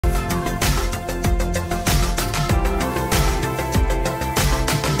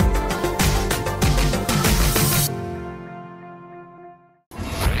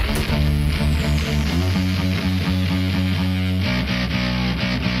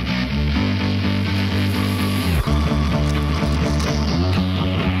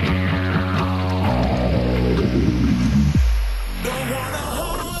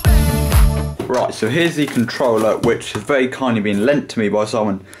so here's the controller, which has very kindly been lent to me by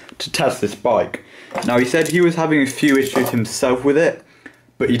someone to test this bike. Now, he said he was having a few issues himself with it,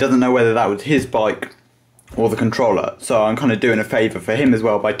 but he doesn't know whether that was his bike or the controller. So I'm kind of doing a favour for him as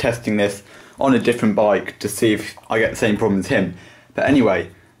well by testing this on a different bike to see if I get the same problem as him. But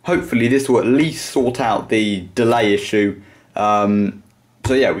anyway, hopefully this will at least sort out the delay issue. So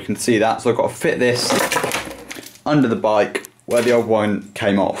yeah, we can see that. So I've got to fit this under the bike where the old one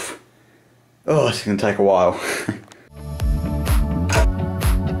came off. Oh, it's going to take a while.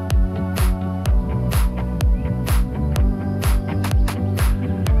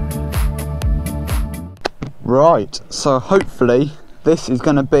 Right, so hopefully this is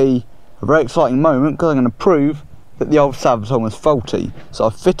going to be a very exciting moment because I'm going to prove that the old Sabvoton was faulty. So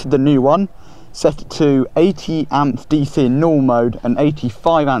I've fitted the new one, set it to 80 amps DC in normal mode and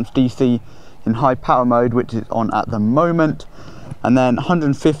 85 amps DC in high power mode, which is on at the moment, and then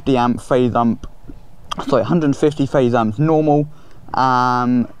 150 phase amps normal,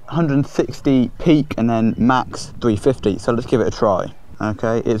 160 peak, and then max 350. So let's give it a try.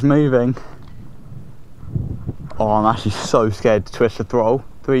 Okay, it's moving. Oh, I'm actually so scared to twist the throttle.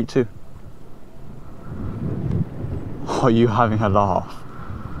 3, 2. Oh, are you having a laugh?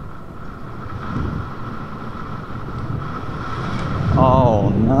 Oh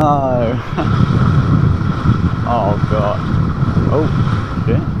no. Oh god. Oh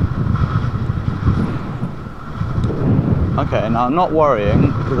shit. Okay, now I'm not worrying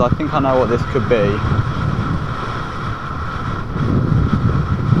because I think I know what this could be.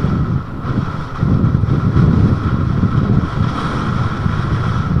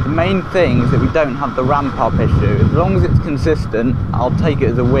 The main thing is that we don't have the ramp up issue. As long as it's consistent, I'll take it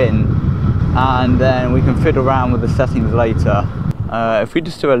as a win, and then we can fiddle around with the settings later. If we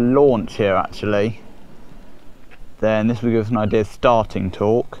just do a launch here actually, then this will give us an idea of starting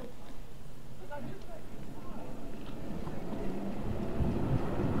torque.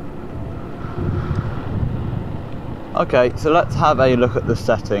 Okay, so let's have a look at the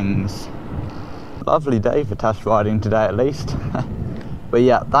settings. Lovely day for test riding today at least. But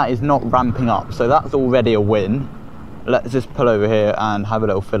yeah, that is not ramping up, so that's already a win. Let's just pull over here and have a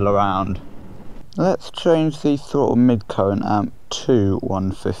little fiddle around. Let's change the throttle mid-current amp to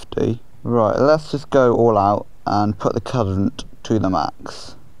 150. Right, let's just go all out and put the current to the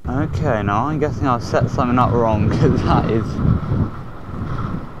max. Okay, now I'm guessing I've set something up wrong, because that is...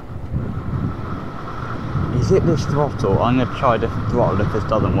 Is it this throttle? I'm going to try a different throttle if this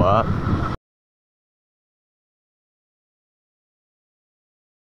doesn't work.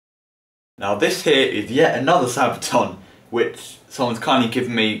 Now this here is yet another Sabvoton, which someone's kindly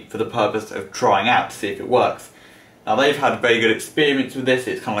given me for the purpose of trying out to see if it works. Now they've had a very good experience with this.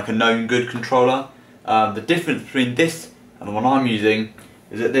 It's kind of like a known good controller. The difference between this and the one I'm using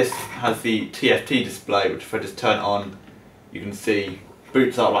is that this has the TFT display, which if I just turn it on, you can see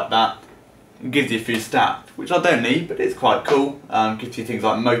boots up like that. It gives you a few stats, which I don't need, but it's quite cool. Gives you things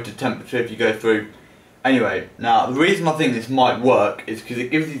like motor temperature if you go through. Anyway, now the reason I think this might work is because it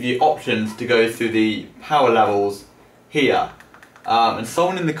gives you the options to go through the power levels here. And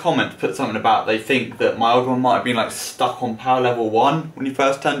someone in the comments put something about they think that my old one might have been like stuck on power level 1 when you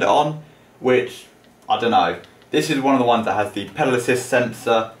first turned it on, which I don't know. This is one of the ones that has the pedal assist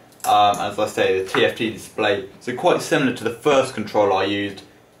sensor, as I say, the TFT display, so quite similar to the first controller I used,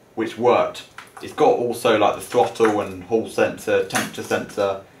 which worked. It's got also like the throttle and hall sensor, temperature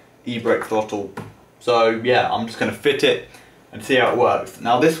sensor, e-brake throttle. So yeah, I'm just going to fit it and see how it works.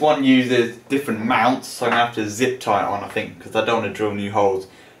 Now this one uses different mounts, so I'm going to have to zip tie it on, I think, because I don't want to drill new holes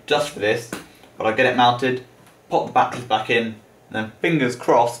just for this. But I'll get it mounted, pop the batteries back in, and then fingers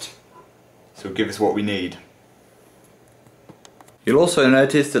crossed, this will give us what we need. You'll also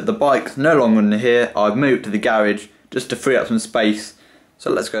notice that the bike's no longer in here. I've moved to the garage just to free up some space,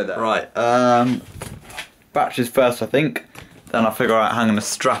 so let's go there. Right, batteries first I think, then I'll figure out how I'm going to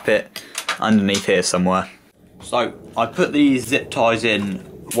strap it underneath here somewhere. So I put these zip ties in,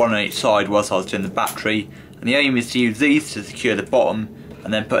 one on each side whilst I was doing the battery, and the aim is to use these to secure the bottom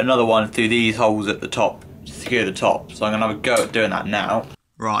and then put another one through these holes at the top to secure the top. So I'm going to have a go at doing that now.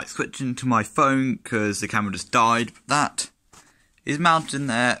 Right, switching to my phone because the camera just died. That is mounted in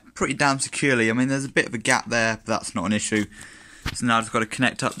there pretty damn securely. I mean, there's a bit of a gap there, but that's not an issue. So now I've just got to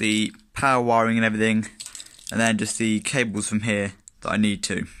connect up the power wiring and everything, and then just the cables from here that I need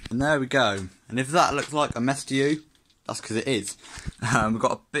to. And there we go. And if that looks like a mess to you, that's because it is. We've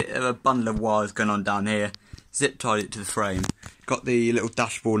got a bit of a bundle of wires going on down here. Zip tied it to the frame. Got the little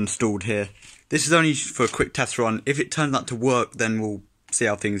dashboard installed here. This is only for a quick test run. If it turns out to work, then we'll see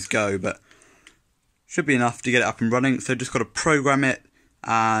how things go, but should be enough to get it up and running. So just got to program it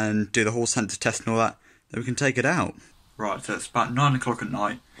and do the hall sensor test and all that, then we can take it out. Right, so it's about 9 o'clock at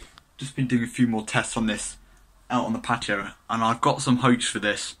night. Just been doing a few more tests on this out on the patio, and I've got some hopes for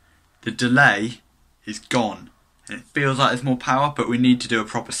this. The delay is gone, and it feels like there's more power, but we need to do a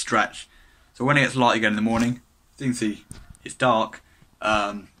proper stretch. So when it gets light again in the morning, as you can see, it's dark,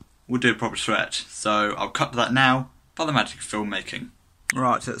 we'll do a proper stretch. So I'll cut to that now by the magic of filmmaking.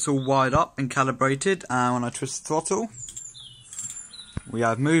 Right, so it's all wired up and calibrated, and when I twist the throttle, we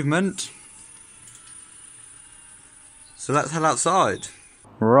have movement. So let's head outside.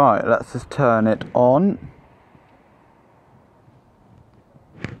 Right, let's just turn it on.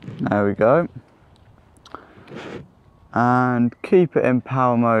 There we go. And keep it in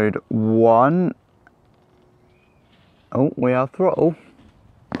power mode 1. Oh, we have throttle.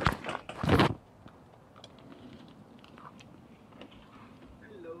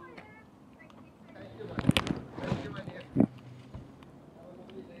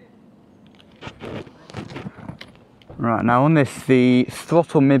 Right, now on this, the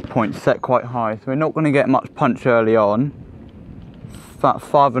throttle midpoint's set quite high, so we're not going to get much punch early on. About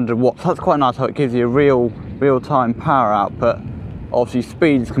 500 watts, that's quite nice how it gives you a real-time power output. Obviously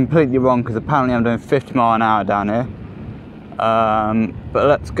speed is completely wrong because apparently I'm doing 50 miles an hour down here. But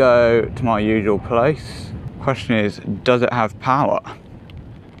let's go to my usual place. Question is, does it have power?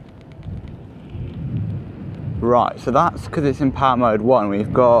 Right, so that's because it's in power mode 1,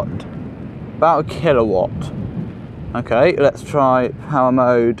 we've got about a kilowatt. Okay, let's try power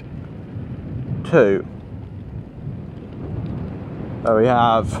mode 2. So we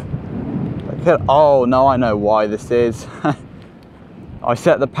have, oh no, I know why this is. I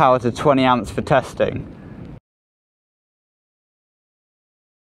set the power to 20 amps for testing.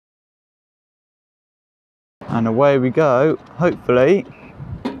 And away we go, hopefully,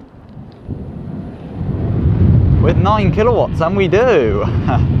 with 9 kilowatts, and we do.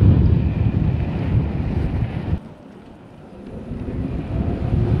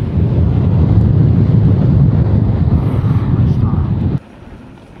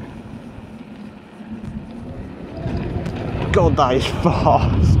 God, that is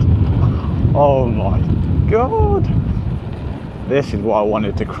fast. Oh my God. This is what I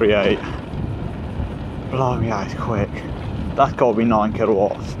wanted to create. Blimey, that is quick. That's got to be 9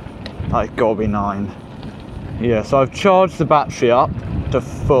 kilowatts. That's got to be 9. Yeah, so I've charged the battery up to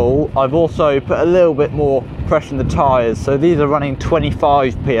full. I've also put a little bit more pressure in the tyres. So these are running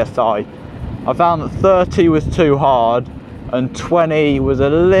 25 PSI. I found that 30 was too hard and 20 was a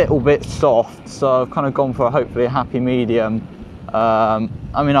little bit soft, so I've kind of gone for hopefully a happy medium. I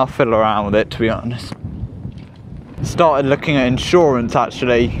mean, I'll fiddle around with it, to be honest. Started looking at insurance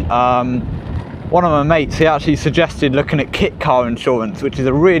actually. One of my mates, he actually suggested looking at kit car insurance, which is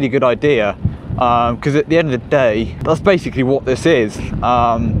a really good idea, because at the end of the day, that's basically what this is.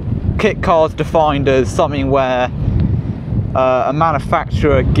 Kit car's defined as something where a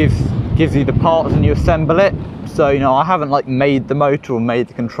manufacturer gives you the parts and you assemble it. So, you know, I haven't like made the motor or made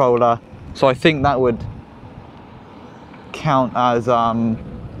the controller, so I think that would count as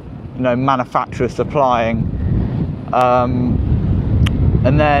you know, manufacturer supplying.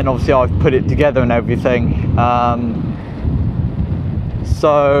 And then obviously I've put it together and everything.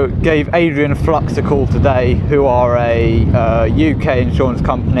 So gave Adrian Flux a call today, who are a UK insurance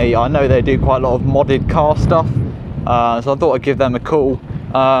company. I know they do quite a lot of modded car stuff, so I thought I'd give them a call.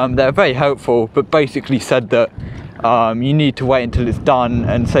 They're very helpful, but basically said that you need to wait until it's done,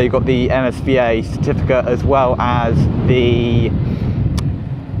 and so you've got the MSVA certificate as well as the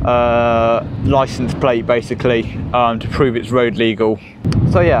license plate, basically, to prove it's road legal.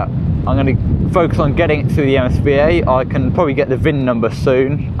 So yeah, I'm going to focus on getting it through the MSVA. I can probably get the VIN number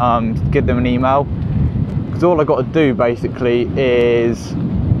soon, give them an email, because all I've got to do basically is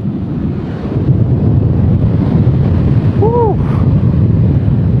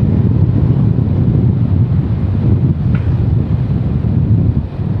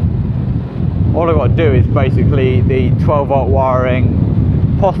all I've got to do is basically the 12-volt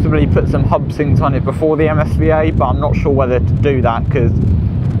wiring, possibly put some hub sinks on it before the MSVA, but I'm not sure whether to do that, because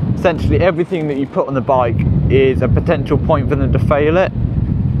essentially everything that you put on the bike is a potential point for them to fail it.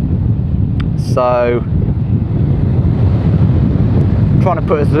 So trying to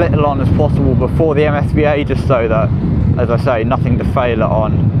put as little on as possible before the MSVA, just so that, as I say, nothing to fail it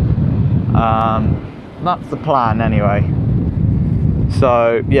on. That's the plan anyway.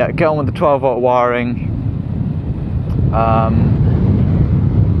 So yeah, get on with the 12-volt wiring.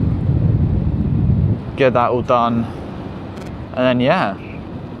 Get that all done, and then yeah,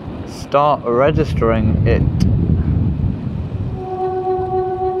 start registering it.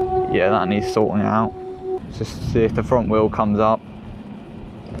 Yeah, that needs sorting out. Just see if the front wheel comes up.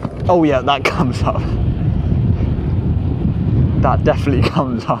 Oh yeah, that comes up. That definitely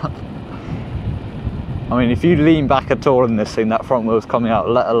comes up. I mean, if you lean back at all in this thing, that front wheel's coming out,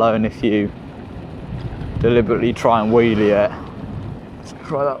 let alone if you deliberately try and wheelie it. Let's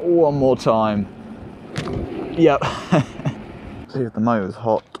try that one more time. Yep. See if the motor's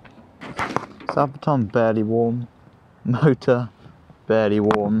hot. Sabvoton barely warm. Motor barely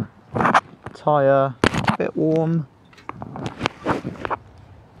warm. Tyre a bit warm.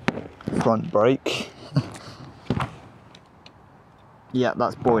 Front brake. Yeah,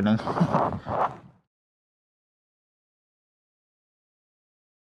 that's boiling.